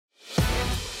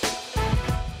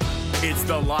It's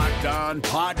the Locked On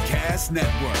Podcast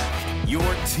Network, your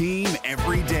team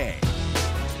every day.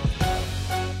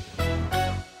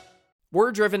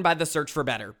 We're driven by the search for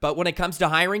better, but when it comes to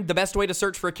hiring, the best way to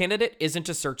search for a candidate isn't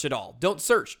to search at all. Don't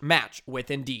search, match with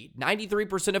Indeed.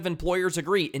 93% of employers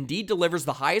agree Indeed delivers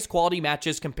the highest quality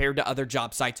matches compared to other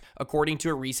job sites, according to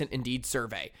a recent Indeed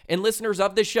survey. And listeners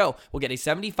of this show will get a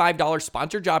 $75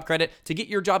 sponsored job credit to get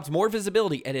your jobs more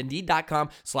visibility at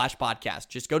Indeed.com/podcast.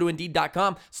 Just go to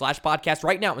Indeed.com/podcast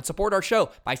right now and support our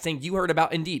show by saying you heard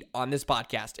about Indeed on this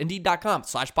podcast.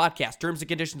 Indeed.com/podcast. Terms and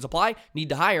conditions apply. Need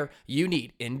to hire? You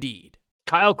need Indeed.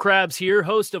 Kyle Krabs here,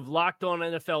 host of Locked On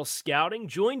NFL Scouting.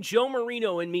 Join Joe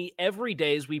Marino and me every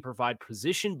day as we provide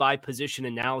position-by-position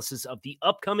analysis of the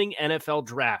upcoming NFL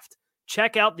Draft.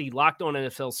 Check out the Locked On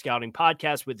NFL Scouting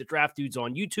podcast with the Draft Dudes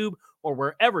on YouTube or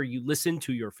wherever you listen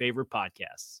to your favorite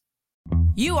podcasts.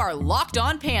 You are Locked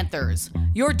On Panthers,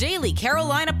 your daily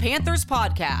Carolina Panthers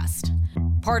podcast.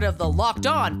 Part of the Locked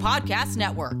On Podcast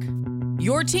Network,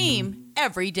 your team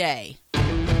every day.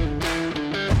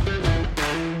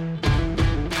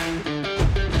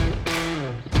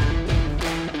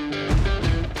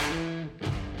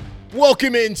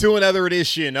 Welcome into another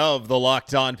edition of the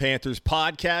Locked On Panthers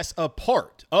podcast, a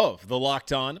part of the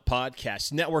Locked On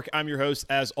Podcast Network. I'm your host,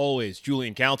 as always,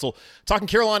 Julian Council, talking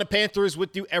Carolina Panthers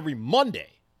with you every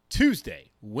Monday,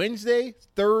 Tuesday, Wednesday,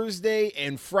 Thursday,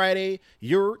 and Friday.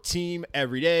 Your team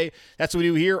every day. That's what we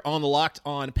do here on the Locked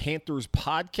On Panthers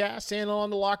podcast and on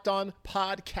the Locked On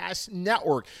Podcast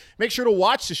Network. Make sure to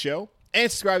watch the show and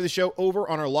subscribe to the show over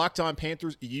on our Locked On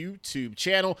Panthers YouTube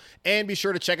channel. And be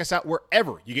sure to check us out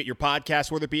wherever you get your podcasts,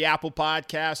 whether it be Apple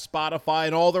Podcasts, Spotify,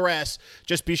 and all the rest.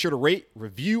 Just be sure to rate,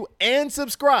 review, and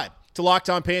subscribe to Locked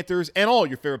On Panthers and all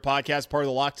your favorite podcasts, part of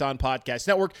the Locked On Podcast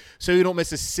Network, so you don't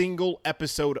miss a single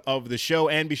episode of the show.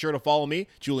 And be sure to follow me,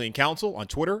 Julian Council, on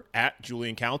Twitter,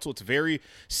 @JulianCouncil. It's very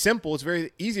simple. It's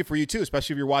very easy for you, too,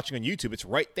 especially if you're watching on YouTube. It's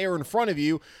right there in front of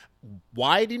you.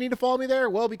 Why do you need to follow me there?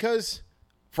 Well, because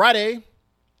Friday,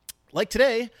 like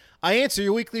today, I answer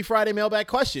your weekly Friday mailbag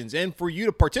questions. And for you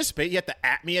to participate, you have to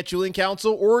 @me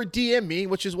 @JulianCouncil or DM me,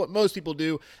 which is what most people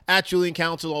do,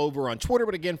 @JulianCouncil over on Twitter.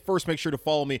 But again, first, make sure to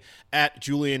follow me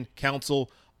 @JulianCouncil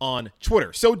on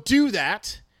Twitter. So do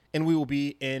that, and we will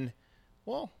be in,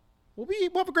 well, we'll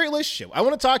have a great relationship. I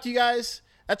want to talk to you guys.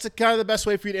 That's kind of the best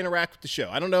way for you to interact with the show.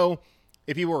 I don't know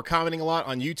if people are commenting a lot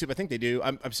on YouTube. I think they do.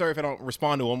 I'm sorry if I don't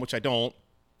respond to them, which I don't.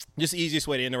 Just the easiest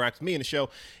way to interact with me in the show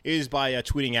is by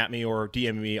tweeting at me or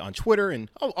DMing me on Twitter.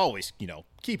 And always,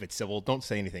 keep it civil. Don't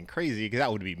say anything crazy because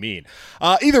that would be mean.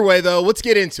 Either way, though, let's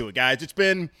get into it, guys. It's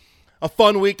been a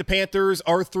fun week. The Panthers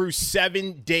are through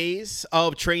 7 days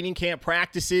of training camp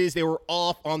practices. They were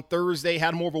off on Thursday,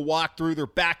 had more of a walkthrough. They're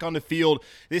back on the field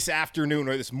this afternoon,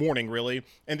 or this morning, really.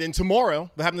 And then tomorrow,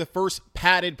 they're having the first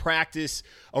padded practice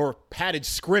or padded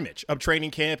scrimmage of training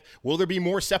camp. Will there be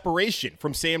more separation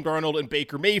from Sam Darnold and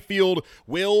Baker Mayfield?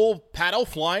 Will Pat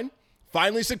Elflein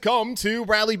finally succumb to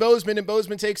Bradley Bozeman, and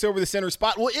Bozeman takes over the center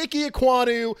spot? Will Ike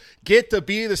Ekwonu get to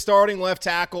be the starting left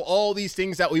tackle? All these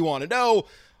things that we want to know.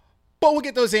 But we'll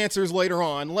get those answers later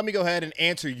on. Let me go ahead and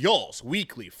answer y'all's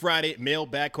weekly Friday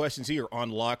mailbag questions here on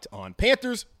Locked On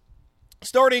Panthers.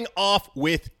 Starting off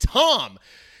with Tom.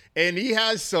 And he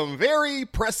has some very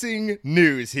pressing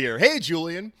news here. Hey,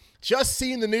 Julian, just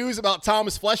seen the news about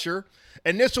Thomas Fletcher.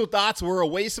 Initial thoughts were a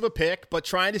waste of a pick, but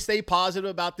trying to stay positive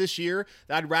about this year.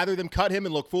 I'd rather them cut him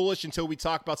and look foolish until we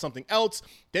talk about something else,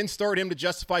 then start him to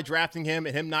justify drafting him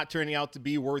and him not turning out to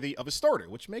be worthy of a starter,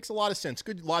 which makes a lot of sense.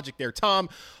 Good logic there, Tom.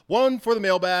 One for the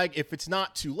mailbag. If it's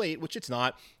not too late, which it's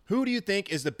not, who do you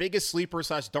think is the biggest sleeper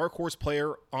 / dark horse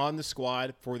player on the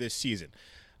squad for this season?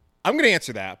 I'm going to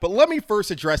answer that, but let me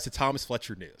first address the Thomas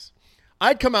Fletcher news.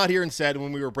 I'd come out here and said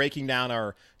when we were breaking down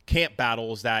our camp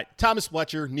battles that Thomas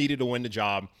Fletcher needed to win the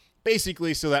job,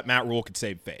 basically so that Matt Rule could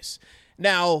save face.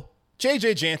 Now,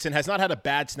 J.J. Jansen has not had a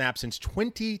bad snap since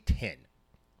 2010.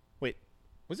 Wait,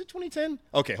 was it 2010?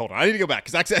 Okay, hold on. I need to go back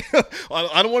because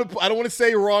I don't want to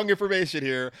say wrong information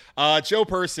here. Joe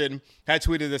Person had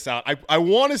tweeted this out. I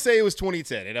want to say it was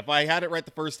 2010, and if I had it right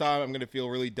the first time, I'm going to feel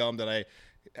really dumb that I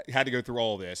had to go through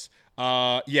all of this.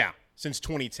 Yeah, since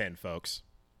 2010, folks.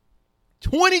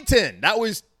 2010. That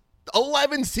was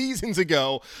 11 seasons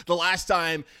ago, the last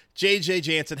time J.J.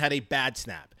 Jansen had a bad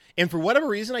snap. And for whatever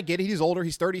reason, I get it, he's older.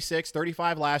 He's 36,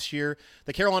 35 last year.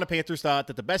 The Carolina Panthers thought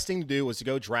that the best thing to do was to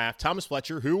go draft Thomas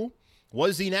Fletcher, who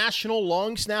was the National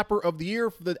Long Snapper of the Year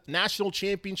for the national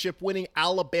championship winning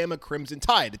Alabama Crimson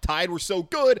Tide. The Tide were so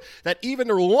good that even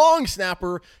their long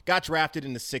snapper got drafted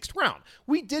in the 6th round.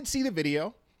 We did see the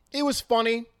video. It was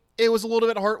funny. It was a little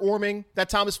bit heartwarming that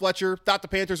Thomas Fletcher thought the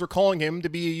Panthers were calling him to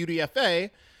be a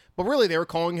UDFA. But really, they were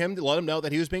calling him to let him know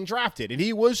that he was being drafted, and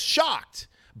he was shocked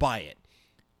by it,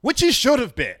 which he should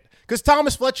have been, because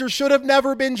Thomas Fletcher should have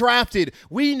never been drafted.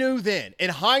 We knew then.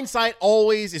 And hindsight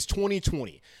always is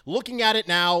 2020. Looking at it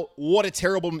now, what a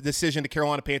terrible decision the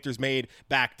Carolina Panthers made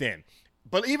back then.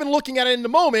 But even looking at it in the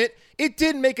moment, it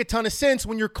didn't make a ton of sense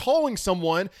when you're calling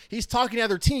someone, he's talking to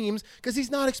other teams, because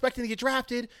he's not expecting to get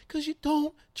drafted, because you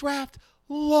don't draft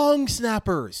long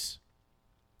snappers.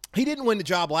 He didn't win the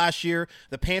job last year.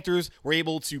 The Panthers were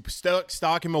able to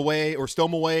stow him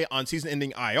away on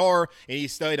season-ending IR, and he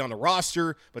stayed on the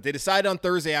roster. But they decided on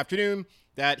Thursday afternoon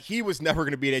that he was never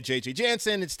going to beat J.J.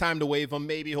 Jansen. It's time to waive him.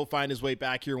 Maybe he'll find his way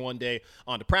back here one day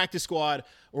on the practice squad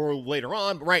or later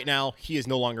on. But right now, he is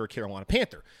no longer a Carolina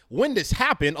Panther. When this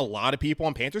happened, a lot of people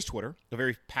on Panthers Twitter, a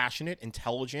very passionate,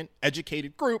 intelligent,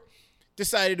 educated group,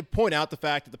 decided to point out the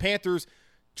fact that the Panthers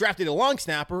drafted a long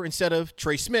snapper instead of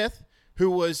Trey Smith, who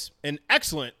was an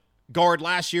excellent guard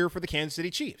last year for the Kansas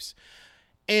City Chiefs.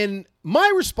 And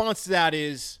my response to that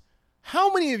is,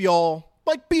 how many of y'all,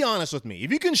 be honest with me,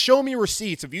 if you can show me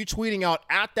receipts of you tweeting out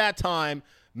at that time,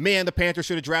 man, the Panthers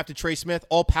should have drafted Trey Smith,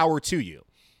 all power to you.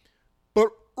 But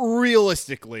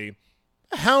realistically,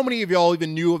 how many of y'all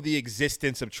even knew of the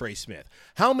existence of Trey Smith?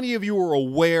 How many of you were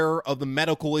aware of the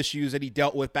medical issues that he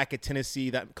dealt with back at Tennessee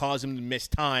that caused him to miss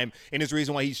time and is the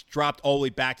reason why he's dropped all the way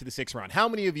back to the 6th round? How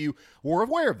many of you were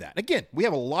aware of that? Again, we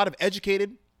have a lot of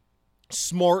educated,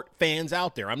 smart fans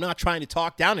out there. I'm not trying to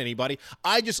talk down anybody.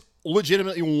 I just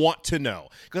legitimately want to know,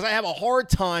 because I have a hard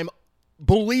time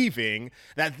believing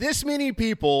that this many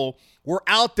people were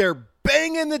out there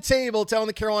banging the table telling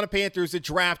the Carolina Panthers to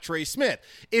draft Trey Smith.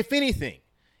 If anything,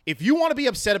 if you want to be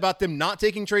upset about them not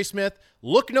taking Trey Smith,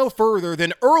 look no further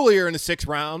than earlier in the 6th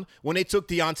round when they took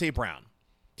Deonte Brown.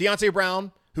 Deonte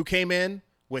Brown, who came in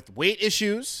with weight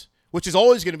issues, which is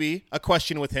always going to be a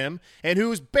question with him, and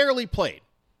who's barely played.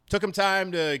 Took him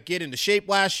time to get into shape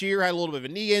last year, had a little bit of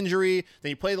a knee injury, then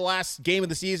he played the last game of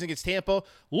the season against Tampa,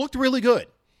 looked really good.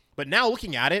 But now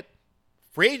looking at it,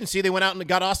 free agency, they went out and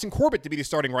got Austin Corbett to be the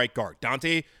starting right guard,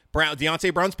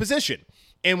 Deonte Brown's position.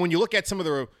 And when you look at some of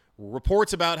the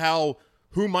reports about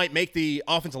who might make the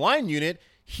offensive line unit,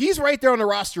 he's right there on the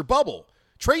roster bubble.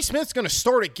 Trey Smith's going to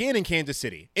start again in Kansas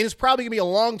City, and is probably going to be a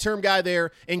long-term guy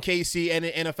there in KC and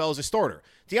in NFL as a starter.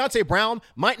 Deonte Brown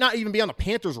might not even be on the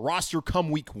Panthers roster come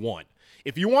week 1.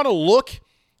 If you want to look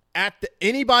at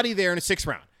anybody there in the 6th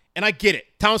round, and I get it,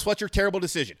 Thomas Fletcher, terrible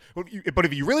decision. But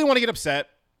if you really want to get upset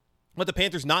with the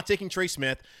Panthers not taking Trey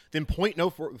Smith, then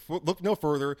look no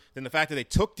further than the fact that they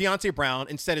took Deonte Brown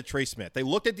instead of Trey Smith. They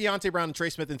looked at Deonte Brown and Trey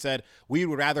Smith and said, we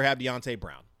would rather have Deonte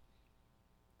Brown.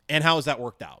 And how has that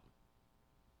worked out?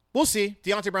 We'll see.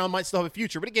 Deonte Brown might still have a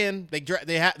future, but again, they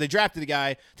drafted the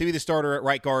guy to be the starter at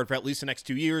right guard for at least the next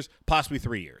 2 years, possibly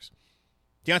 3 years.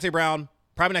 Deonte Brown,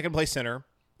 probably not going to play center.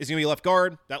 Is he going to be left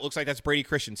guard? That looks like that's Brady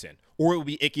Christensen. Or it will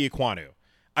be Ike Ekwonu.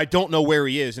 I don't know where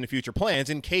he is in the future plans,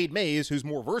 and Cade Mays, who's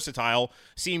more versatile,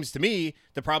 seems to me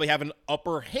to probably have an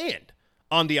upper hand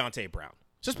on Deonte Brown.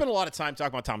 So spent a lot of time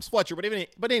talking about Thomas Fletcher,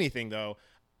 but anything, though,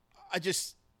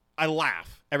 I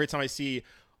laugh every time I see,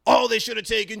 they should have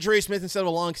taken Trey Smith instead of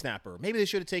a long snapper. Maybe they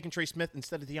should have taken Trey Smith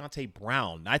instead of Deonte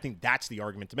Brown. I think that's the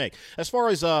argument to make. As far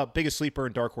as biggest sleeper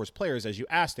and dark horse players, as you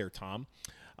asked there, Tom,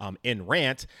 in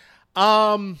rant,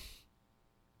 man,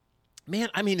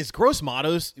 I mean, is Gross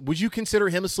Matos, would you consider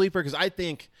him a sleeper? Because I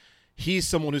think he's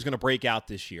someone who's going to break out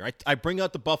this year. I bring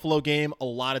out the Buffalo game a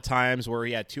lot of times where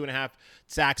he had 2.5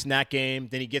 sacks in that game.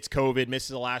 Then he gets COVID, misses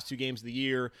the last 2 games of the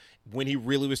year when he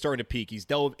really was starting to peak. He's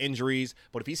dealt with injuries,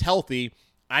 but if he's healthy,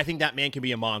 I think that man can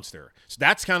be a monster. So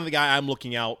that's kind of the guy I'm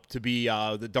looking out to be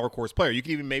the dark horse player. You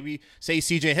could even maybe say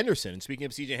C.J. Henderson. And speaking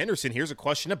of C.J. Henderson, here's a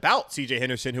question about C.J.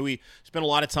 Henderson, who we spent a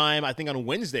lot of time, I think, on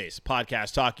Wednesday's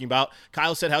podcast talking about.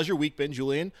 Kyle said, how's your week been,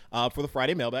 Julian, for the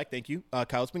Friday mailbag? Thank you.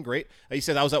 Kyle, it's been great. He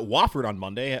said, I was at Wofford on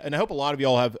Monday, and I hope a lot of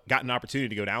y'all have gotten an opportunity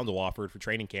to go down to Wofford for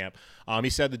training camp. He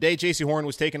said the day J.C. Horn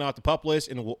was taken off the PUP list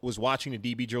and was watching the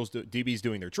DBs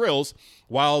doing their drills,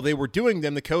 while they were doing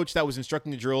them, the coach that was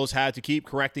instructing the drills had to keep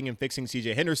correcting and fixing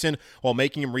C.J. Henderson while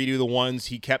making him redo the ones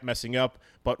he kept messing up,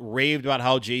 but raved about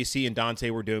how J.C. and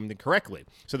Dante were doing them correctly.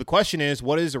 So the question is,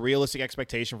 what is a realistic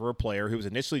expectation for a player who was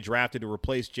initially drafted to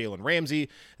replace Jalen Ramsey,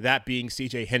 that being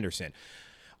C.J. Henderson?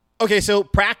 Okay, so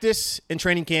practice and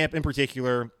training camp in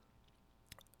particular,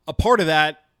 a part of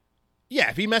that,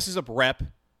 yeah, if he messes up rep,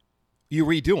 you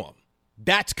redo him.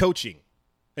 That's coaching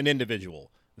an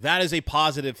individual. That is a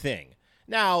positive thing.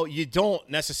 Now, you don't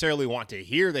necessarily want to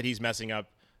hear that he's messing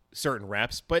up certain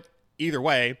reps, but either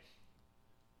way,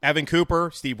 Evan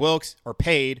Cooper, Steve Wilks are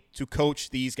paid to coach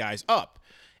these guys up.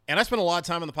 And I spent a lot of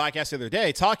time on the podcast the other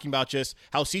day talking about just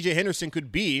how CJ Henderson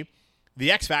could be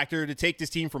the X factor to take this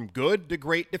team from good to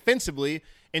great defensively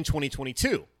in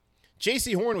 2022.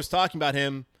 J.C. Horn was talking about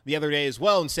him the other day as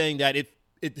well and saying that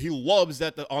he loves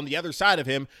that on the other side of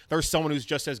him, there's someone who's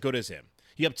just as good as him.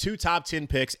 You have 2 top 10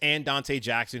 picks and Dante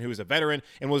Jackson, who is a veteran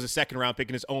and was a second-round pick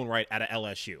in his own right out of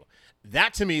LSU.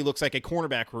 That, to me, looks like a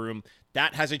cornerback room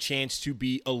that has a chance to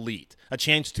be elite, a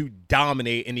chance to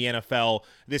dominate in the NFL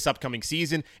this upcoming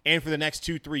season and for the next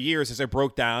 2-3 years, as I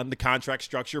broke down the contract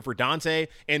structure for Dante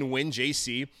and when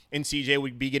JC and CJ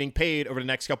would be getting paid over the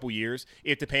next couple years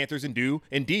if the Panthers do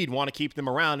indeed want to keep them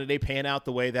around and they pan out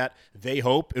the way that they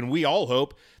hope and we all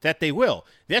hope that they will.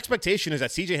 The expectation is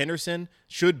that CJ Henderson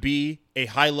should be a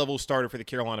high-level starter for the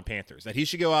Carolina Panthers, that he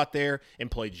should go out there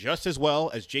and play just as well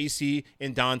as JC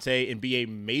and Dante and be a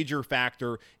major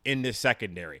factor in this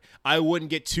secondary. I wouldn't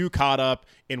get too caught up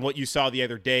in what you saw the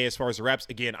other day as far as the reps.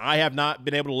 Again, I have not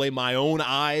been able to lay my own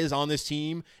eyes on this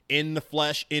team in the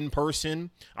flesh, in person.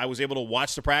 I was able to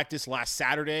watch the practice last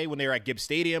Saturday when they were at Gibbs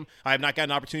Stadium. I have not got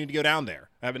an opportunity to go down there.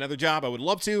 I have another job. I would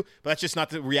love to, but that's just not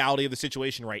the reality of the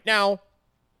situation right now.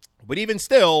 But even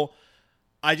still,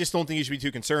 I just don't think you should be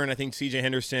too concerned. I think CJ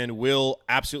Henderson will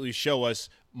absolutely show us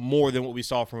more than what we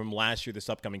saw from him last year this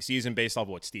upcoming season based off of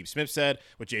what Steve Smith said,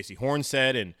 what J.C. Horn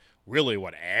said, and really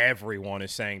what everyone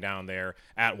is saying down there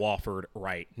at Wofford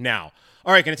right now.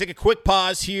 All right, going to take a quick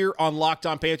pause here on Locked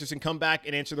On Panthers and come back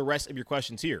and answer the rest of your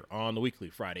questions here on the weekly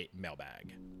Friday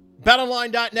Mailbag.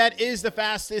 BetOnline.net is the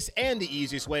fastest and the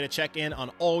easiest way to check in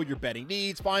on all your betting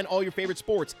needs. Find all your favorite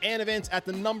sports and events at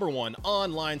the #1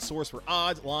 online source for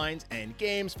odds, lines, and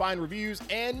games. Find reviews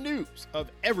and news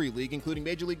of every league, including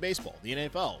Major League Baseball, the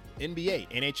NFL, NBA,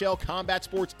 NHL, combat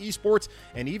sports, esports,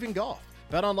 and even golf.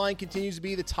 BetOnline continues to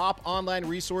be the top online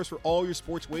resource for all your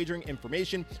sports wagering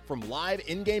information. From live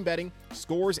in-game betting,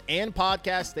 scores, and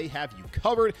podcasts, they have you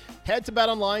covered. Head to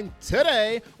BetOnline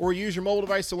today or use your mobile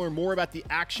device to learn more about the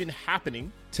action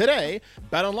happening today.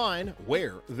 BetOnline,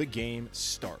 where the game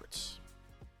starts.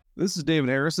 This is David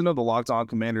Harrison of the Locked On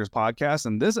Commanders podcast,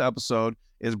 and this episode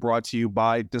is brought to you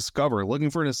by Discover.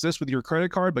 Looking for an assist with your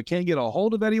credit card but can't get a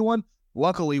hold of anyone?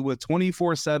 Luckily, with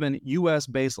 24/7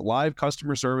 U.S.-based live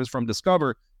customer service from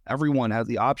Discover, everyone has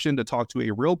the option to talk to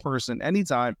a real person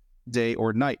anytime, day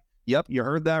or night. Yep, you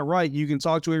heard that right. You can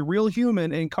talk to a real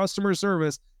human in customer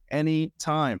service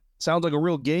anytime. Sounds like a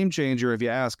real game changer if you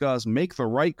ask us. Make the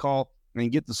right call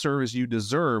and get the service you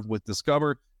deserve with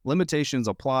Discover. Limitations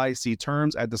apply. See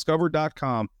terms at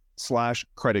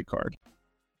discover.com/creditcard.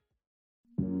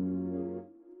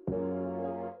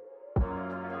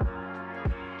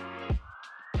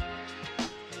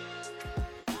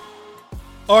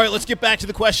 All right, let's get back to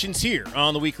the questions here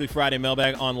on the weekly Friday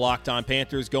Mailbag on Locked On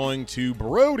Panthers. Going to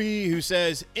Brody, who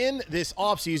says, in this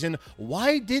offseason,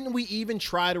 why didn't we even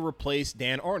try to replace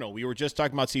Dan Arnold? We were just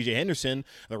talking about CJ Henderson.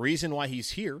 The reason why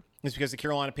he's here is because the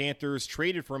Carolina Panthers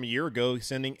traded for him a year ago,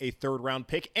 sending a third-round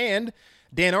pick, and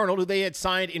Dan Arnold, who they had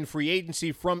signed in free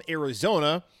agency from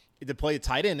Arizona to play the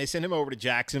tight end. They sent him over to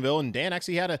Jacksonville, and Dan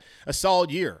actually had a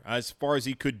solid year as far as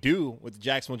he could do with the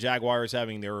Jacksonville Jaguars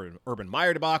having their Urban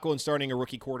Meyer debacle and starting a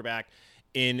rookie quarterback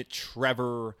in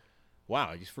Trevor.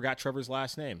 Wow, I just forgot Trevor's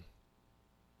last name.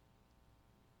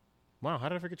 Wow, how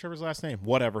did I forget Trevor's last name?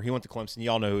 Whatever. He went to Clemson.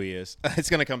 Y'all know who he is. It's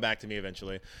going to come back to me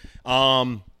eventually.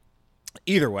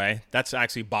 Either way, that's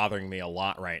actually bothering me a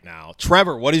lot right now.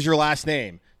 Trevor, what is your last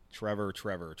name? Trevor.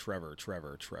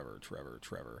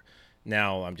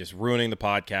 Now I'm just ruining the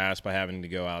podcast by having to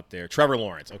go out there. Trevor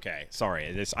Lawrence. Okay,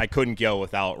 sorry. I couldn't go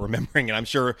without remembering it. I'm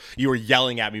sure you were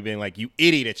yelling at me being like, you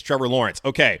idiot, it's Trevor Lawrence.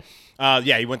 Okay.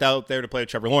 Yeah, he went out there to play with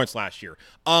Trevor Lawrence last year.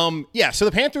 Yeah, so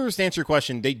the Panthers, to answer your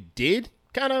question, they did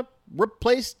kind of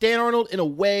replace Dan Arnold in a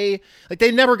way. Like,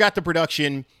 they never got the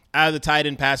production out of the tight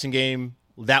end passing game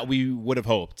that we would have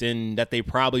hoped and that they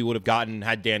probably would have gotten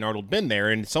had Dan Arnold been there.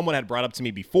 And someone had brought up to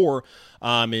me before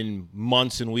in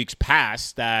months and weeks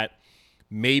past that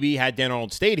maybe had Dan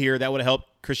Arnold stayed here, that would have helped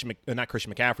not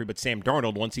Christian McCaffrey, but Sam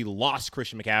Darnold once he lost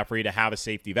Christian McCaffrey to have a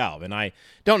safety valve. And I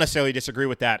don't necessarily disagree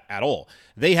with that at all.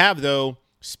 They have, though,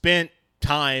 spent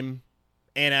time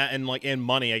and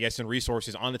money, I guess, and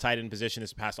resources on the tight end position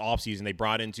this past offseason. They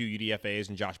brought in 2 UDFAs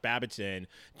and Josh Babbitt and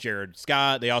Jared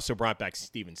Scott. They also brought back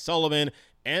Steven Sullivan,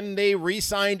 and they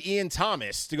re-signed Ian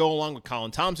Thomas to go along with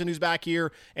Colin Thompson, who's back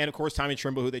here, and, of course, Tommy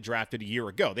Trimble, who they drafted a year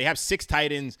ago. They have 6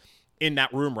 tight ends in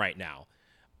that room right now.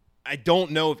 I don't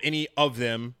know if any of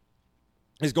them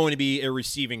is going to be a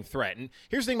receiving threat. And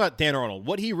here's the thing about Dan Arnold.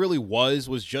 What he really was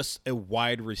just a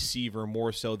wide receiver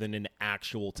more so than an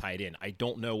actual tight end. I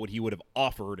don't know what he would have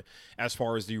offered as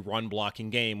far as the run blocking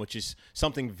game, which is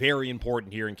something very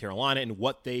important here in Carolina and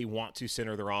what they want to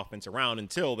center their offense around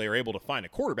until they are able to find a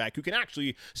quarterback who can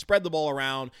actually spread the ball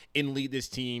around and lead this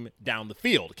team down the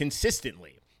field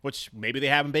consistently, which maybe they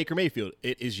have in Baker Mayfield.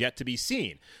 It is yet to be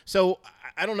seen. So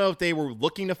I don't know if they were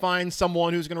looking to find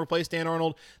someone who's going to replace Dan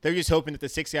Arnold. They're just hoping that the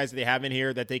 6 guys that they have in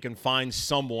here, that they can find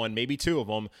someone, maybe 2 of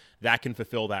them, that can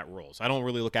fulfill that role. So I don't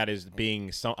really look at it as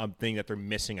being something that they're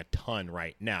missing a ton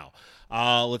right now.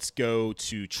 Let's go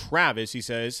to Travis. He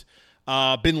says,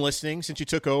 been listening since you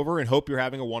took over and hope you're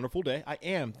having a wonderful day. I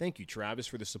am. Thank you, Travis,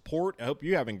 for the support. I hope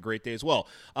you're having a great day as well.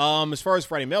 As far as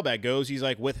Friday Mailbag goes, he's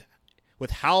like, with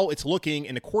how it's looking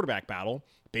in the quarterback battle,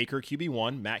 Baker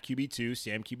QB1, Matt QB2,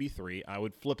 Sam QB3. I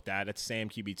would flip that. That's Sam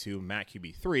QB2, Matt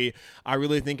QB3. I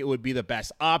really think it would be the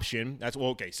best option. That's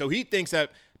well, okay. So he thinks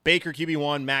that Baker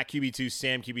QB1, Matt QB2,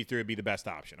 Sam QB3 would be the best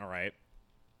option. All right.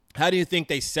 How do you think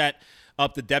they set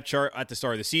up the depth chart at the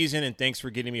start of the season? And thanks for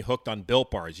getting me hooked on Built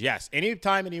Bars. Yes.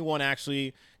 Anytime anyone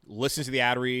actually listens to the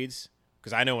ad reads,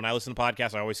 because I know when I listen to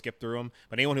podcasts, I always skip through them.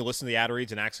 But anyone who listens to the ad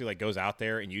reads and actually like goes out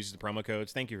there and uses the promo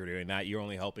codes, thank you for doing that. You're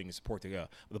only helping to support the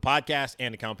podcast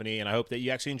and the company, and I hope that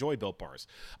you actually enjoy Built Bars.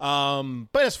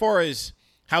 But as far as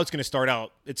how it's going to start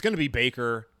out, it's going to be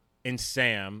Baker and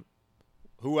Sam.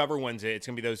 Whoever wins it, it's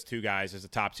going to be those 2 guys as the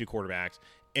top 2 quarterbacks,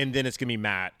 and then it's going to be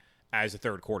Matt as the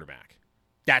 3rd quarterback.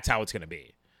 That's how it's going to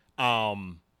be.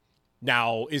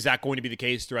 Now, is that going to be the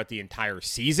case throughout the entire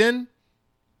season?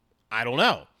 I don't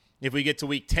know. If we get to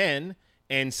week 10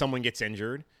 and someone gets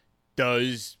injured,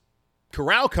 does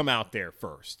Corral come out there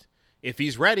first? If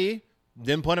he's ready,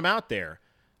 then put him out there.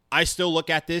 I still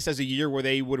look at this as a year where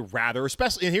they would rather,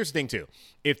 especially, and here's the thing too,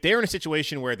 if they're in a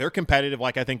situation where they're competitive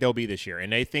like I think they'll be this year,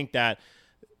 and they think that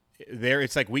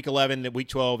it's like week 11 to week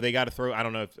 12, they got to throw, I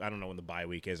don't know when the bye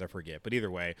week is, I forget, but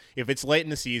either way, if it's late in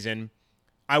the season,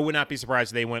 I would not be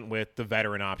surprised if they went with the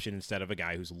veteran option instead of a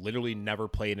guy who's literally never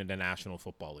played in the National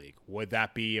Football League. Would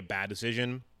that be a bad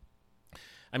decision?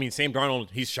 I mean, Sam Darnold,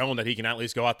 he's shown that he can at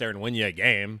least go out there and win you a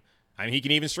game. I mean, he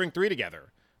can even string 3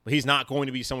 together. But he's not going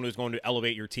to be someone who's going to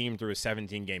elevate your team through a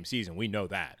 17-game season. We know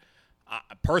that.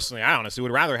 Personally, I honestly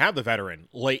would rather have the veteran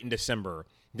late in December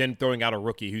than throwing out a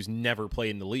rookie who's never played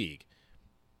in the league.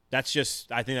 That's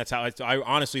just, I think that's how, I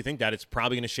honestly think that it's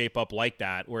probably going to shape up like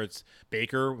that, where it's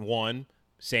Baker 1,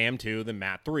 Sam 2, then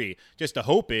Matt 3. Just the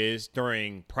hope is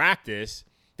during practice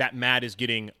that Matt is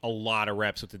getting a lot of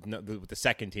reps with the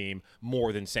second team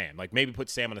more than Sam. Like maybe put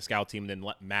Sam on the scout team and then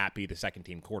let Matt be the second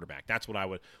team quarterback. That's what I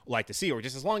would like to see, or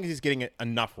just as long as he's getting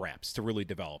enough reps to really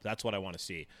develop. That's what I want to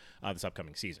see this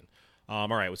upcoming season. All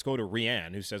right, let's go to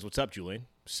Rianne, who says, what's up, Julian?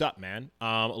 What's up, man?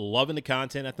 Loving the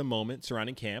content at the moment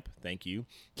surrounding camp. Thank you.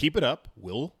 Keep it up.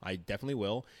 I definitely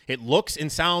will. It looks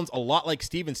and sounds a lot like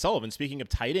Steven Sullivan, speaking of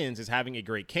tight ends, is having a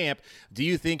great camp. Do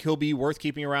you think he'll be worth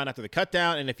keeping around after the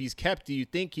cutdown? And if he's kept, do you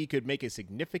think he could make a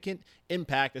significant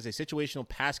impact as a situational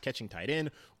pass-catching tight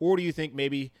end? Or do you think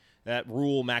maybe that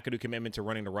Rule McAdoo commitment to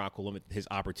running the rock will limit his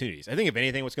opportunities? I think, if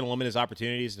anything, what's going to limit his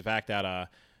opportunities is the fact that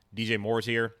DJ Moore's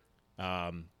here.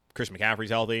 Chris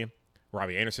McCaffrey's healthy,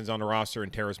 Robbie Anderson's on the roster,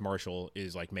 and Terrace Marshall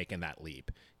is like making that leap.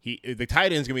 The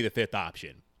tight end's gonna be the 5th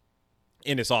option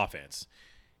in this offense.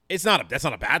 That's not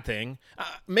a bad thing.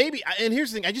 Maybe, and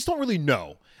here's the thing, I just don't really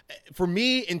know. For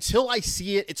me, until I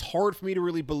see it, it's hard for me to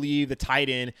really believe the tight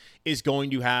end is going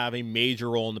to have a major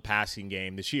role in the passing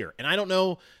game this year. And I don't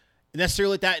know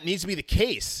necessarily that needs to be the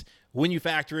case when you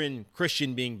factor in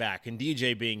Christian being back and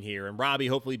DJ being here and Robbie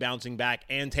hopefully bouncing back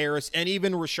and Terrace and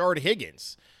even Rashard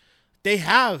Higgins. They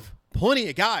have plenty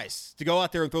of guys to go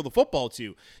out there and throw the football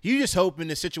to. You just hope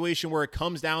in a situation where it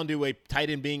comes down to a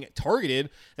tight end being targeted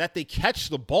that they catch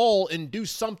the ball and do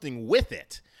something with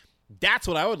it. That's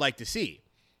what I would like to see.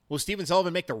 Will Steven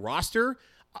Sullivan make the roster?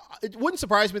 It wouldn't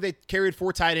surprise me if they carried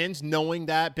 4 tight ends, knowing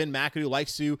that Ben McAdoo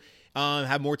likes to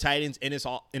have more tight ends in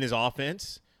his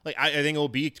offense. Like I think it will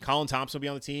be Colin Thompson will be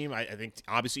on the team. I think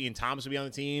obviously Ian Thomas will be on the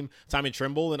team. Simon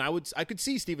Trimble, and I could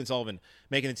see Steven Sullivan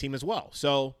making the team as well.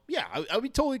 So yeah, I would be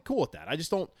totally cool with that. I just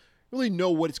don't really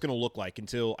know what it's going to look like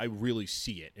until I really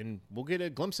see it, and we'll get a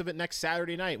glimpse of it next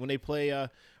Saturday night when they play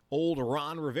old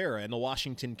Ron Rivera and the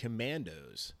Washington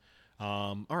Commandos.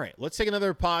 All right, let's take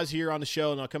another pause here on the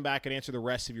show, and I'll come back and answer the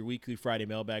rest of your weekly Friday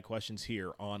mailbag questions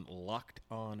here on Locked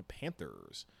On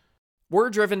Panthers. We're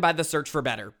driven by the search for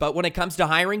better, but when it comes to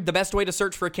hiring, the best way to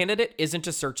search for a candidate isn't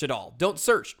to search at all. Don't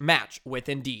search, match with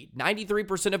Indeed.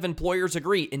 93% of employers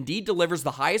agree Indeed delivers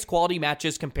the highest quality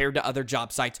matches compared to other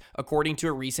job sites, according to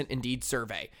a recent Indeed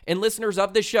survey. And listeners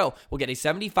of this show will get a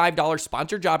 $75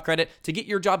 sponsored job credit to get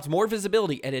your jobs more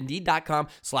visibility at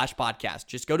Indeed.com/podcast.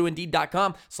 Just go to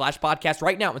Indeed.com/podcast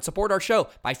right now and support our show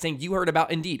by saying you heard about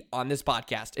Indeed on this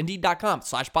podcast.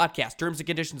 Indeed.com/podcast. Terms and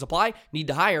conditions apply. Need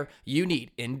to hire? You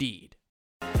need Indeed.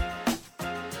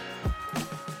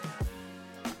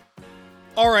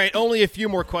 All right, only a few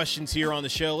more questions here on the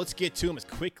show. Let's get to them as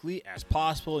quickly as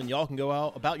possible, and y'all can go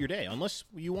out about your day. Unless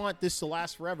you want this to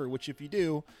last forever, which if you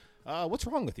do, what's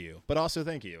wrong with you? But also,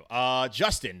 thank you.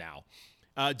 Justin now.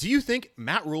 Do you think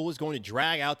Matt Rule is going to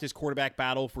drag out this quarterback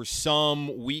battle for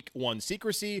some week one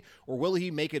secrecy, or will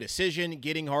he make a decision?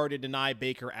 Getting hard to deny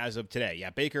Baker as of today.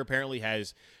 Yeah, Baker apparently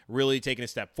has really taken a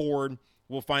step forward.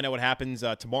 We'll find out what happens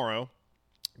tomorrow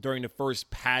during the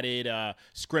first padded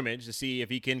scrimmage to see if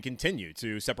he can continue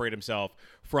to separate himself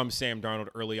from Sam Darnold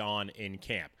early on in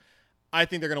camp. I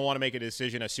think they're going to want to make a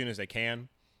decision as soon as they can.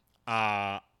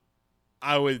 I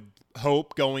would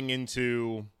hope going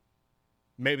into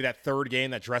maybe that third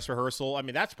game, that dress rehearsal. I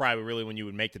mean, that's probably really when you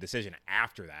would make the decision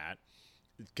after that,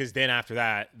 because then after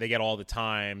that, they get all the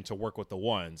time to work with the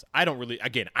ones. I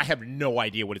have no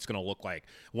idea what it's going to look like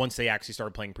once they actually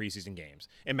start playing preseason games.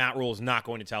 And Matt Rule is not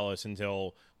going to tell us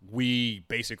until we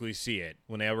basically see it.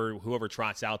 Whoever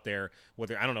trots out there,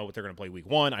 I don't know what they're going to play week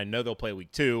 1. I know they'll play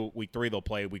week 2. Week 3, they'll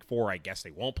play. Week 4, I guess they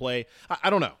won't play.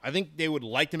 I don't know. I think they would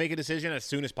like to make a decision as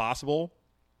soon as possible,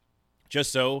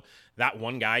 just so that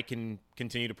one guy can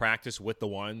continue to practice with the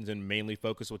ones and mainly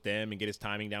focus with them and get his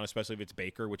timing down, especially if it's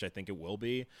Baker, which I think it will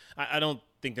be. I don't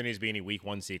think there needs to be any week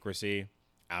 1 secrecy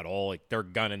at all. Like, they're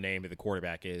going to name who the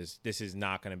quarterback is. This is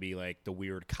not going to be like the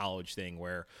weird college thing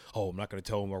where, I'm not going to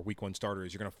tell him our week 1 starter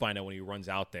is. You're going to find out when he runs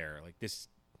out there. Like this,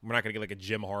 we're not going to get like a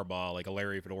Jim Harbaugh, like a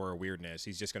Larry Fedora weirdness.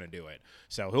 He's just going to do it.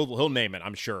 So he'll name it,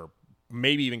 I'm sure.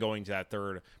 Maybe even going to that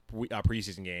third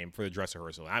preseason game for the dress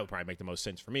rehearsal. That would probably make the most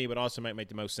sense for me, but also might make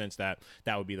the most sense that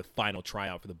would be the final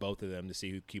tryout for the both of them to see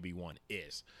who QB1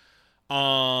 is.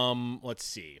 Let's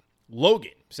see.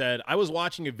 Logan said, I was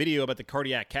watching a video about the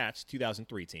Cardiac Cats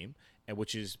 2003 team, and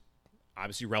which is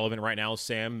obviously relevant right now.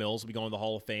 Sam Mills will be going to the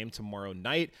Hall of Fame tomorrow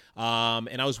night.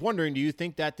 And I was wondering, do you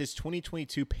think that this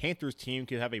 2022 Panthers team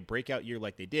could have a breakout year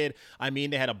like they did? I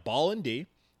mean, they had a ball in D,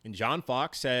 and John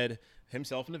Fox said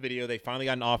himself in the video, they finally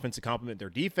got an offense to complement their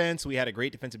defense. We had a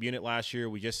great defensive unit last year.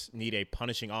 We just need a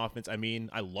punishing offense. I mean,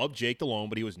 I love Jake Delhomme,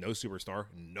 but he was no superstar.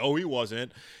 No, he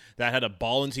wasn't. That had a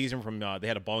balling season from they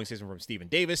had a balling season from Stephen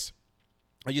Davis.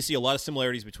 I just see a lot of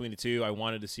similarities between the two. I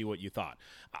wanted to see what you thought.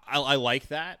 I like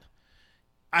that.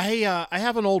 I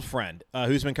have an old friend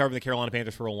who's been covering the Carolina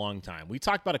Panthers for a long time. We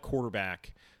talked about a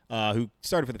quarterback who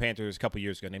started for the Panthers a couple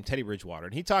years ago named Teddy Bridgewater,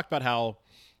 and he talked about how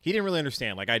he didn't really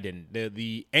understand, like I didn't,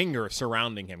 the anger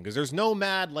surrounding him, because there's no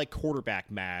mad like quarterback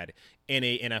mad in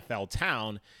a NFL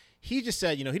town. He just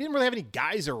said, he didn't really have any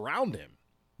guys around him.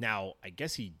 Now, I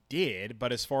guess he did,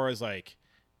 but as far as like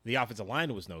the offensive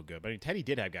line was no good. But I mean, Teddy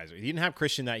did have guys. He didn't have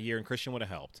Christian that year, and Christian would have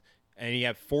helped. And he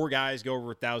had 4 guys go over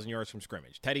 1,000 yards from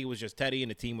scrimmage. Teddy was just Teddy, and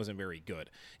the team wasn't very good.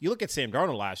 You look at Sam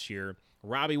Darnold last year,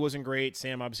 Robbie wasn't great.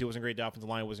 Sam obviously wasn't great. The offensive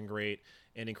line wasn't great.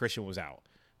 And then Christian was out.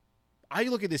 I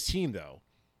look at this team, though.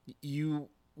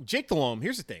 Jake Delhomme,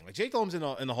 here's the thing. Like, Jake Delhomme's in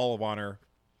the Hall of Honor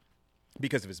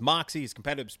because of his moxie, his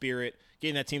competitive spirit,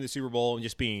 getting that team to the Super Bowl, and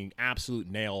just being absolute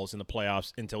nails in the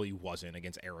playoffs until he wasn't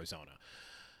against Arizona.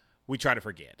 We try to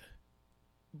forget.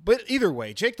 But either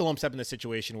way, Jake Delhomme stepped in a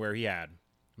situation where he had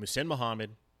Muhsin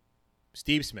Muhammad,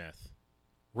 Steve Smith,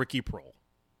 Ricky Prohl.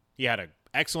 He had an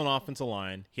excellent offensive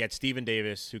line. He had Stephen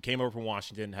Davis, who came over from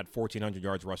Washington, had 1,400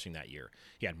 yards rushing that year.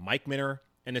 He had Mike Minter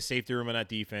in the safety room in that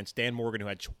defense. Dan Morgan, who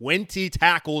had 20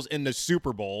 tackles in the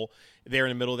Super Bowl there in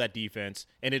the middle of that defense.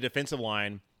 And the defensive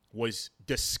line was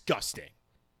disgusting.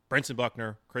 Brenson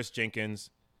Buckner, Chris Jenkins,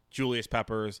 Julius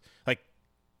Peppers. Like,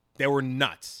 they were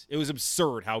nuts. It was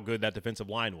absurd how good that defensive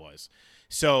line was.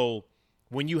 So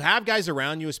when you have guys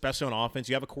around you, especially on offense,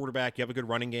 you have a quarterback, you have a good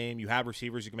running game, you have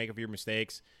receivers you can make up for your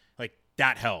mistakes, like,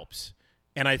 that helps.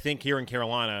 And I think here in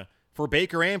Carolina, for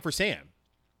Baker and for Sam,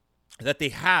 that they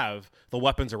have the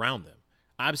weapons around them.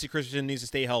 Obviously, Christian needs to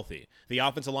stay healthy. The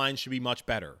offensive line should be much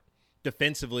better.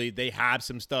 Defensively, they have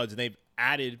some studs, and they've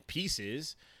added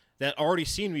pieces that already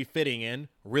seem to be fitting in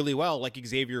really well, like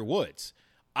Xavier Woods.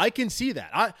 I can see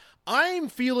that. I'm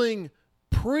feeling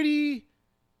pretty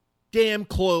damn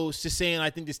close to saying I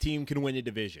think this team can win the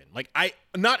division. Like,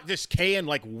 not just can,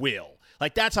 like will.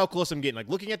 Like, that's how close I'm getting. Like,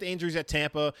 looking at the injuries at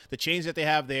Tampa, the change that they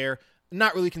have there,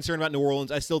 Not really concerned about New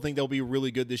Orleans. I still think they'll be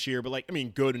really good this year, but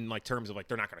good in terms of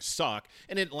they're not going to suck.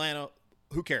 And Atlanta,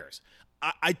 who cares?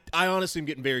 I honestly am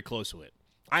getting very close to it.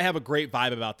 I have a great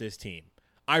vibe about this team.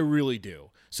 I really do.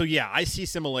 So, yeah, I see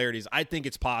similarities. I think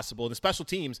it's possible. And the special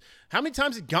teams, how many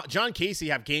times did John Casey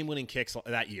have game-winning kicks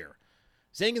that year?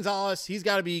 Zane Gonzalez, he's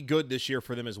got to be good this year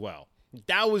for them as well.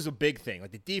 That was a big thing.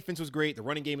 The defense was great. The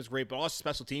running game was great. But also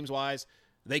special teams-wise,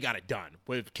 they got it done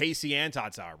with Casey and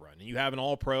Todd Sauerbrunn. And you have an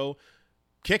all-pro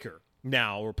kicker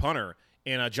now, or punter,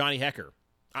 and Johnny Hecker.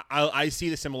 I see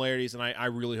the similarities, and I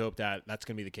really hope that that's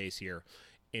going to be the case here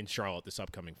in Charlotte this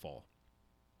upcoming fall.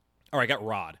 All right, I got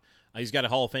Rod. He's got a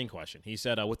Hall of Fame question. He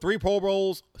said, with three Pro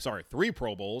Bowls,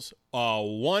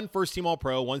 1 first-team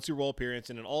All-Pro, 1 Super Bowl appearance,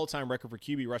 and an all-time record for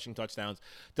QB rushing touchdowns,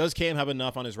 does Cam have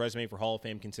enough on his resume for Hall of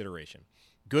Fame consideration?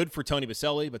 Good for Tony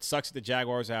Baselli, but sucks that the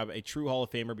Jaguars have a true Hall of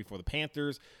Famer before the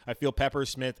Panthers. I feel Pepper,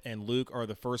 Smith, and Luke are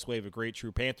the first wave of great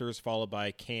true Panthers, followed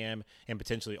by Cam and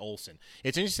potentially Olsen.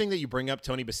 It's interesting that you bring up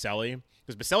Tony Baselli,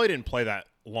 because Baselli didn't play that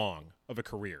long of a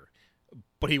career.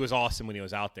 But he was awesome when he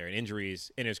was out there, and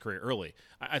injuries in his career early.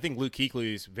 I think Luke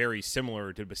Kuechly is very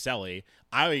similar to Baselli.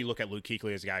 I look at Luke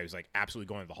Kuechly as a guy who's absolutely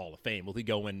going to the Hall of Fame. Will he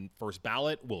go in first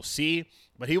ballot? We'll see.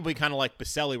 But he'll be kind of like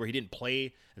Baselli, where he didn't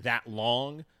play that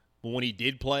long. But when he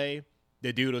did play,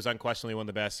 the dude was unquestionably one of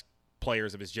the best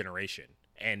players of his generation.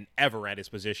 And ever at his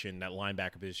position, that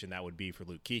linebacker position, that would be for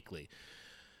Luke Kuechly.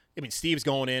 Steve's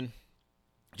going in.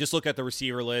 Just look at the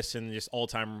receiver list and just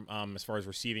all-time as far as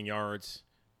receiving yards.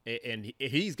 And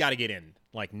he's got to get in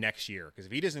next year, because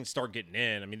if he doesn't start getting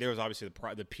in, there was obviously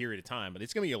the period of time, but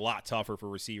it's going to be a lot tougher for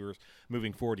receivers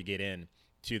moving forward to get in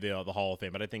to the Hall of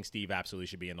Fame. But I think Steve absolutely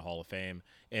should be in the Hall of Fame.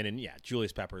 And then,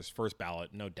 Julius Peppers, first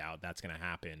ballot, no doubt that's going to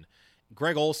happen.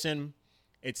 Greg Olsen,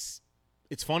 it's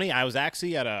funny. I was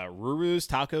actually at a Ruru's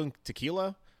Taco and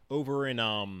Tequila over in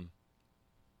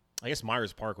I guess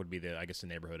Myers Park would be the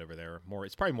neighborhood over there.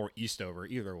 It's probably more Eastover.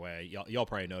 Either way, y'all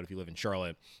probably know it if you live in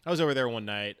Charlotte. I was over there one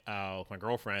night with my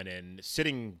girlfriend, and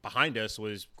sitting behind us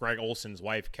was Greg Olsen's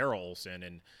wife, Carol Olsen,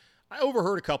 and I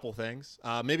overheard a couple things.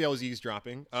 Maybe I was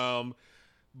eavesdropping,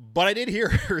 but I did hear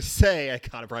her say, I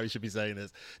kind of probably should be saying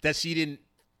this, that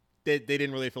they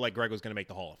didn't really feel like Greg was going to make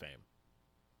the Hall of Fame.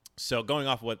 So going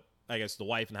off what I guess the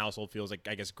wife and the household feels like,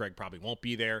 I guess Greg probably won't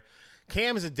be there.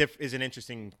 Cam is an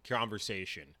interesting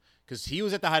conversation, because he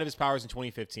was at the height of his powers in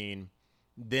 2015.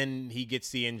 Then he gets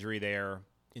the injury there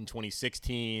in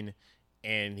 2016,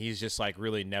 and he's just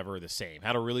really never the same.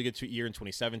 Had a really good year in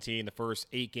 2017. The first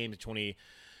 8 games of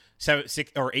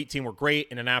 2018 were great,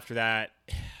 and then after that,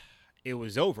 it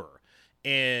was over.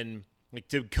 And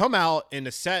to come out and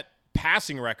to set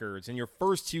passing records in your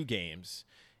first 2 games,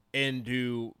 and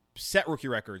to set rookie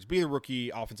records, be the rookie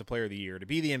offensive player of the year, to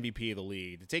be the MVP of the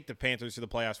league, to take the Panthers to the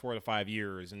playoffs 4 to 5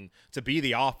 years, and to be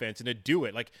the offense and to do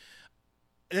it.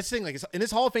 This thing, in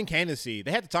this Hall of Fame candidacy,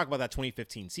 they had to talk about that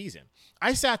 2015 season.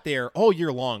 I sat there all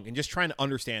year long and just trying to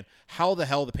understand how the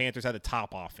hell the Panthers had the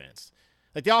top offense.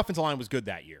 The offensive line was good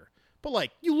that year. But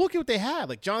you look at what they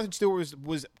had. Jonathan Stewart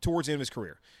was towards the end of his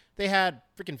career. They had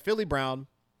freaking Philly Brown,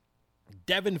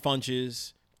 Devin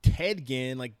Funches, Ted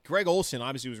Ginn, Greg Olsen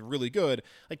obviously was really good.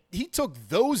 He took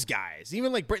those guys,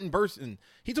 even Britton Burton,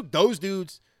 he took those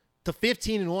dudes to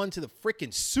 15-1 to the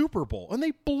freaking Super Bowl, and they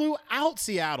blew out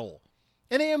Seattle,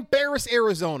 and they embarrassed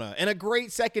Arizona, and a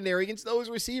great secondary against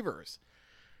those receivers.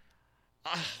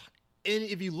 And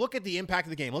if you look at the impact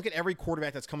of the game, look at every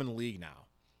quarterback that's come in the league now,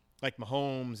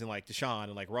 Mahomes and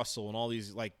Deshaun and Russell and all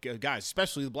these guys,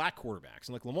 especially the black quarterbacks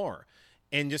and Lamar,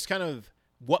 and just kind of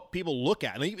what people look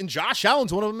at. And even Josh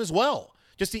Allen's one of them as well.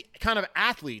 Just the kind of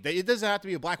athlete. It doesn't have to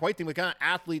be a black-white thing, but the kind of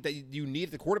athlete that you need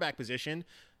at the quarterback position.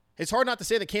 It's hard not to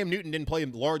say that Cam Newton didn't play a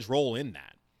large role in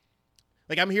that.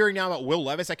 I'm hearing now about Will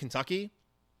Levis at Kentucky.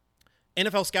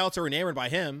 NFL scouts are enamored by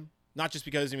him, not just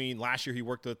because, last year he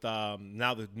worked with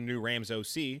now the new Rams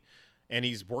OC, and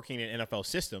he's working in an NFL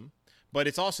system. But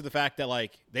it's also the fact that,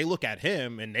 they look at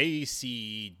him and they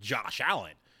see Josh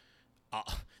Allen.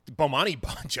 Bomani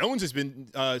Jones has been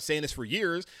saying this for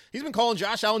years. He's been calling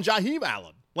Josh Allen Jaheim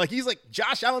Allen.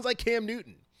 Josh Allen's like Cam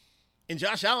Newton. And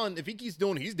Josh Allen, if he keeps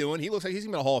doing what he's doing, he looks like he's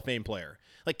going to be a Hall of Fame player.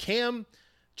 Cam,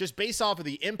 just based off of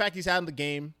the impact he's had in the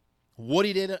game, what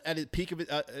he did at the peak of it,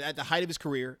 at the height of his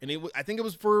career, and I think it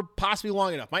was for possibly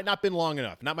long enough. Might not have been long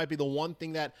enough. And that might be the one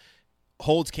thing that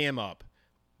holds Cam up.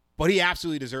 But he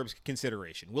absolutely deserves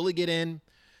consideration. Will he get in?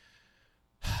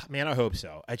 Man, I hope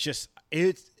so.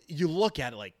 You look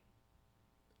at it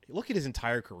look at his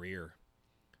entire career.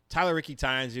 Tyler Ricky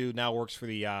Tynes, who now works for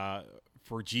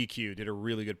GQ, did a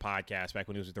really good podcast back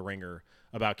when he was with The Ringer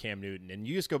about Cam Newton. And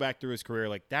you just go back through his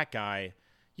career, that guy,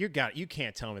 You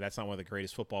can't tell me that's not one of the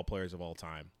greatest football players of all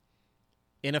time.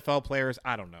 NFL players,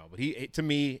 I don't know. But to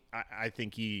me, I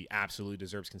think he absolutely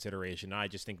deserves consideration. I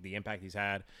just think the impact he's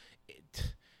had,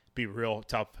 it'd be a real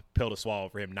tough pill to swallow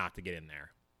for him not to get in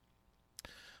there.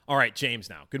 All right, James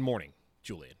now. Good morning,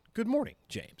 Julian. Good morning,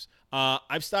 James.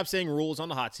 I've stopped saying rules on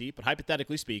the hot seat, but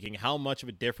hypothetically speaking, how much of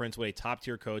a difference would a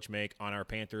top-tier coach make on our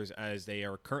Panthers as they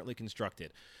are currently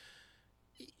constructed?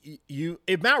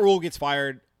 If Matt Rule gets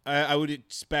fired, I would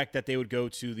expect that they would go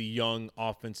to the young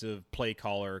offensive play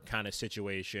caller kind of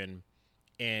situation.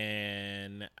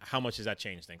 And how much does that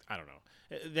change things? I don't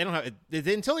know. They don't have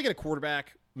until they get a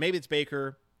quarterback. Maybe it's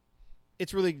Baker.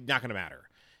 It's really not going to matter.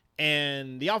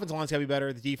 And the offensive line's got to be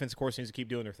better. The defense, of course, needs to keep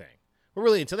doing their thing. But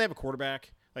really, until they have a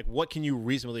quarterback, like, what can you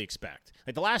reasonably expect?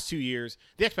 Like, the last 2 years,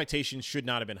 the expectations should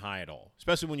not have been high at all,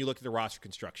 especially when you look at the roster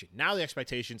construction. Now the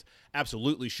expectations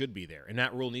absolutely should be there, and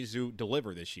Matt Rule needs to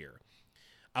deliver this year.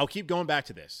 I'll keep going back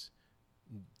to this.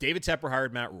 David Tepper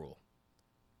hired Matt Rule.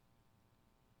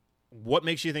 What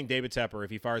makes you think David Tepper,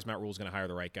 if he fires Matt Rule, is going to hire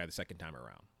the right guy the second time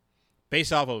around?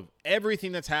 Based off of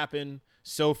everything that's happened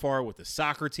so far with the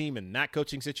soccer team and that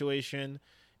coaching situation,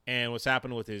 and what's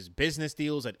happened with his business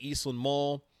deals at Eastland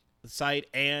Mall site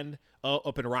and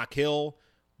up in Rock Hill,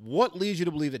 what leads you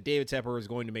to believe that David Tepper is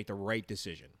going to make the right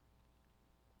decision?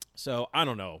 So I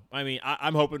don't know. I mean,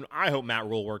 I hope Matt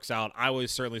Rule works out. I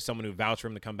was certainly someone who vouched for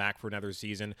him to come back for another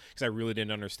season because I really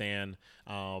didn't understand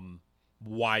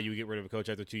why you get rid of a coach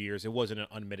after 2 years. It wasn't an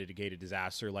unmitigated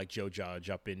disaster like Joe Judge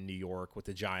up in New York with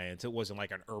the Giants. It wasn't like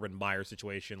an Urban Meyer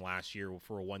situation last year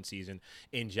for a one season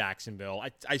in Jacksonville.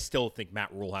 I still think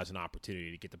Matt Rule has an opportunity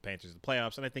to get the Panthers to the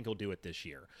playoffs, and I think he'll do it this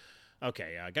year.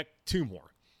 Okay, I got two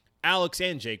more. Alex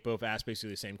and Jake both asked basically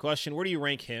the same question. Where do you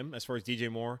rank him as far as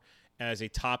DJ Moore as a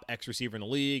top X receiver in the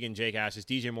league? And Jake asks, is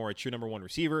DJ Moore a true number one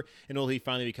receiver, and will he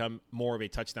finally become more of a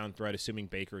touchdown threat, assuming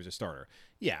Baker is a starter?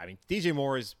 Yeah, I mean, DJ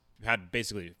Moore has had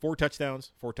basically 4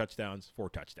 touchdowns.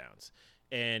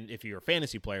 And if you're a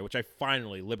fantasy player, which I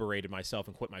finally liberated myself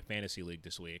and quit my fantasy league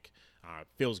this week,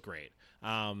 feels great.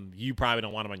 You probably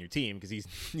don't want him on your team because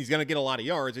he's going to get a lot of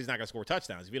yards. He's not going to score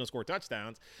touchdowns. If you don't score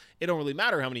touchdowns, it don't really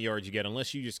matter how many yards you get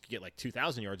unless you just get like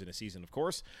 2,000 yards in a season, of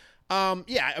course.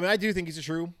 Yeah, I mean, I do think he's a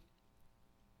true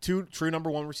number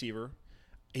one receiver.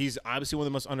 He's obviously one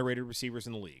of the most underrated receivers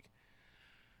in the league.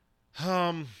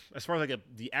 As far as like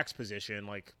the X position,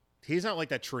 like he's not like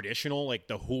that traditional, like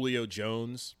the Julio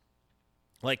Jones,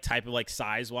 like type of like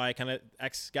size-wise kind of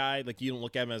X guy. Like you don't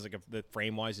look at him as like the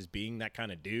frame-wise as being that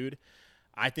kind of dude.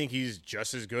 I think he's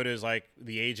just as good as like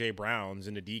the A.J. Browns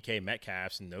and the DK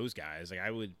Metcalfs and those guys. Like I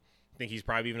would think he's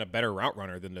probably even a better route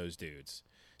runner than those dudes.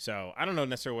 So I don't know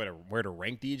necessarily where to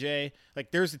rank DJ.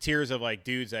 Like there's the tiers of like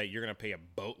dudes that you're going to pay a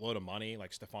boatload of money.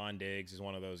 Like Stephon Diggs is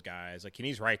one of those guys. Like, and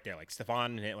he's right there. Like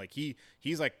Stephon, like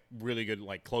he's like really good,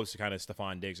 like close to kind of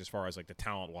Stephon Diggs as far as like the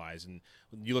talent wise. And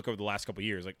you look over the last couple of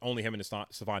years, like only him and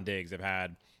Stephon Diggs have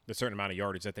had the certain amount of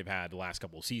yardage that they've had the last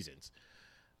couple of seasons.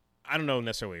 I don't know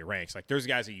necessarily where he ranks. Like there's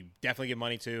guys that you definitely give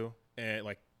money to and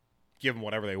like give them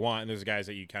whatever they want. And there's guys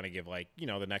that you kind of give like, you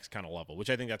know, the next kind of level, which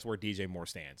I think that's where DJ Moore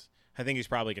stands. I think he's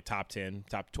probably like a top 10,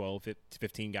 top 12,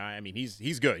 15 guy. I mean,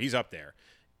 he's good. He's up there.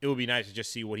 It would be nice to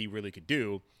just see what he really could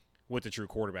do with the true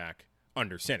quarterback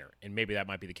under center. And maybe that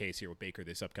might be the case here with Baker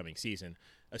this upcoming season,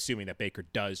 assuming that Baker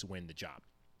does win the job.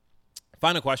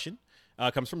 Final question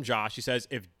comes from Josh. He says,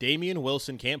 if Damian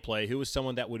Wilson can't play, who is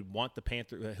someone that would want the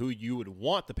Panthers, who you would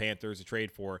want the Panthers to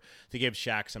trade for to give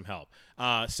Shaq some help?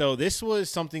 So this was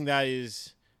something that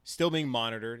is still being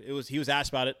monitored. He was asked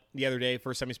about it the other day,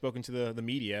 first time he's spoken to the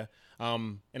media.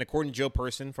 And according to Joe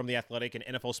Person from The Athletic, an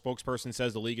NFL spokesperson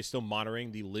says the league is still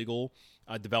monitoring the legal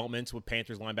developments with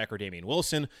Panthers linebacker Damian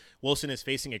Wilson. Wilson is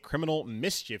facing a criminal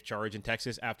mischief charge in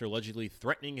Texas after allegedly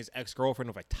threatening his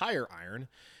ex-girlfriend with a tire iron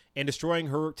and destroying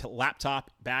her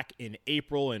laptop back in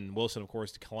April. And Wilson, of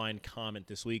course, declined comment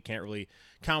this week. Can't really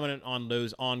comment on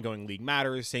those ongoing league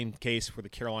matters. Same case for the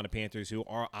Carolina Panthers, who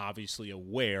are obviously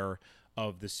aware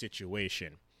of the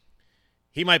situation.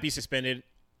 He might be suspended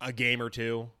a game or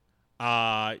two.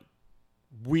 You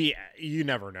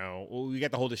never know. We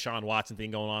got the whole Deshaun Watson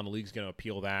thing going on. The league's going to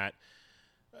appeal that.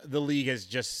 The league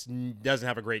doesn't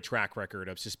have a great track record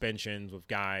of suspensions with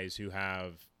guys who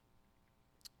have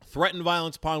threatened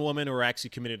violence upon women or actually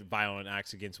committed violent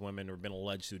acts against women or been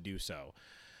alleged to do so.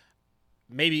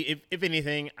 Maybe, if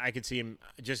anything, I could see him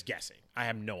just guessing. I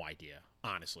have no idea,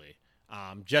 honestly.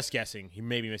 Just guessing, he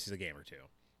maybe misses a game or two.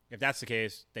 If that's the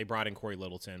case, they brought in Corey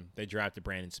Littleton. They drafted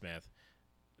Brandon Smith.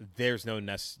 There's no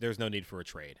need for a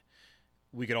trade.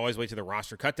 We could always wait to the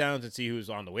roster cutdowns and see who's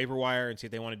on the waiver wire and see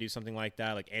if they want to do something like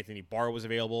that. Like Anthony Barr was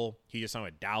available. He just signed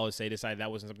with Dallas. They decided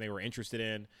that wasn't something they were interested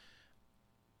in.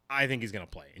 I think he's going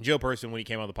to play. And Joe Person, when he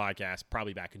came on the podcast,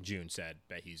 probably back in June, said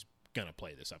that he's going to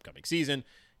play this upcoming season.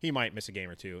 He might miss a game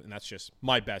or two, and that's just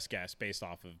my best guess based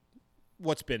off of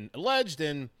what's been alleged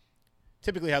and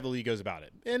typically how the league goes about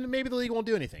it. And maybe the league won't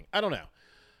do anything. I don't know.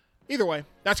 Either way,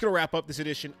 that's going to wrap up this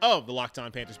edition of the Locked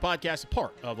On Panthers podcast, a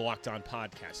part of the Locked On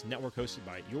Podcast Network, hosted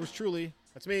by yours truly.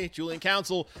 That's me, Julian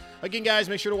Council. Again, guys,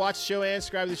 make sure to watch the show and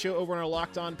subscribe to the show over on our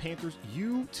Locked On Panthers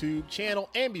YouTube channel.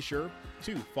 And be sure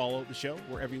to follow the show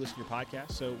wherever you listen to your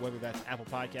podcast. So whether that's Apple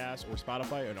Podcasts or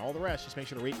Spotify and all the rest, just make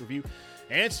sure to rate, review,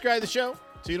 and subscribe to the show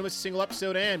so you don't miss a single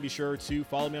episode. And be sure to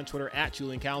follow me on Twitter at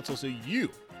Julian Council so you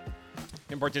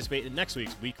can participate in next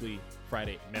week's weekly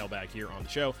Friday mailbag here on the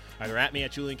show. Either at me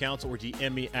at Julian Council or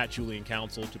DM me at Julian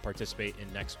Council to participate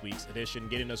in next week's edition.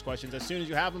 Get in those questions as soon as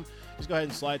you have them. Just go ahead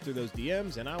and slide through those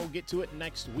DMs, and I will get to it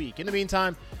next week. In the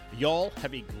meantime, y'all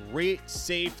have a great,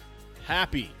 safe,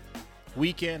 happy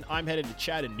weekend. I'm headed to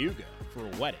Chattanooga for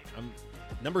a wedding. I'm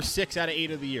number 6 out of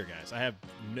 8 of the year, guys. I have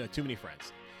too many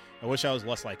friends. I wish I was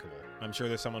less likable. I'm sure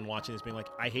there's someone watching this being like,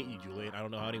 I hate you, Julian. I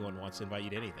don't know how anyone wants to invite you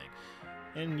to anything.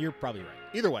 And you're probably right.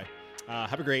 Either way,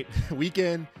 have a great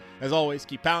weekend. As always,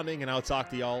 keep pounding, and I'll talk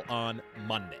to y'all on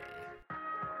Monday.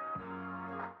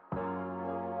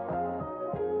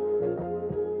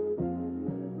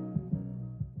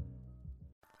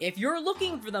 If you're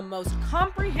looking for the most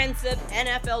comprehensive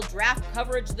NFL draft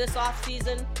coverage this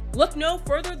offseason, look no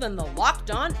further than the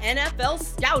Locked On NFL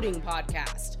Scouting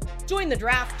Podcast. Join the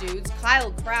draft dudes,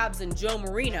 Kyle Krabs and Joe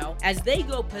Marino, as they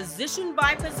go position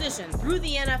by position through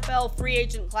the NFL free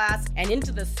agent class and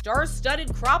into the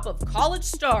star-studded crop of college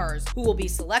stars who will be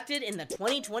selected in the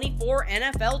 2024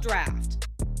 NFL Draft.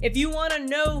 If you want to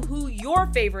know who your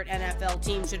favorite NFL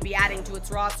team should be adding to its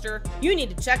roster, you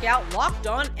need to check out Locked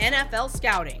On NFL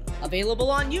Scouting, available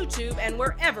on YouTube and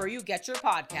wherever you get your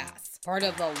podcasts. Part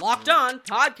of the Locked On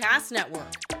Podcast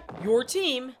Network, your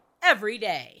team every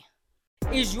day.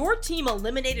 Is your team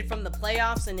eliminated from the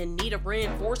playoffs and in need of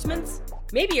reinforcements?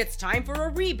 Maybe it's time for a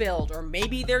rebuild, or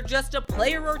maybe they're just a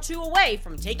player or two away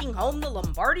from taking home the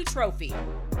Lombardi Trophy.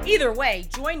 Either way,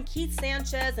 join Keith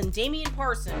Sanchez and Damian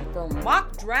Parson for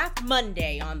Mock Draft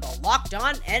Monday on the Locked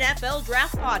On NFL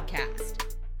Draft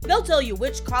Podcast. They'll tell you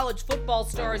which college football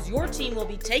stars your team will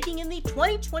be taking in the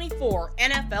 2024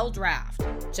 NFL Draft.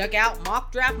 Check out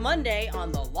Mock Draft Monday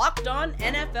on the Locked On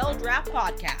NFL Draft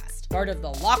Podcast, part of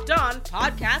the Locked On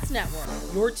Podcast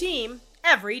Network, your team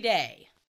every day.